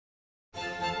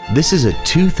This is a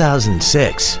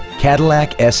 2006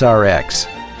 Cadillac SRX.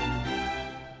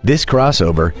 This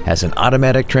crossover has an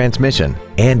automatic transmission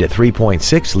and a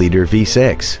 3.6-liter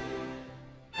V6.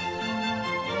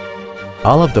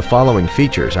 All of the following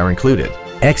features are included: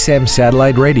 XM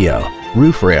satellite radio,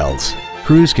 roof rails,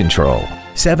 cruise control,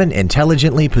 7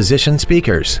 intelligently positioned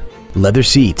speakers, leather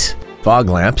seats, fog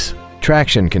lamps,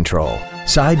 traction control,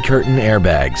 side curtain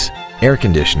airbags, air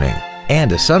conditioning,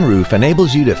 and a sunroof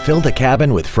enables you to fill the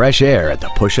cabin with fresh air at the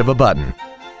push of a button.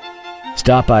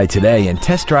 Stop by today and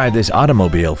test drive this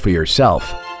automobile for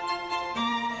yourself.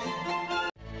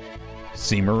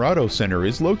 Siemer Auto Center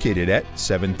is located at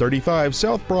 735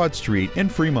 South Broad Street in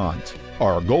Fremont.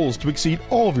 Our goal is to exceed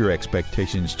all of your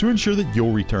expectations to ensure that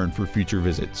you'll return for future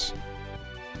visits.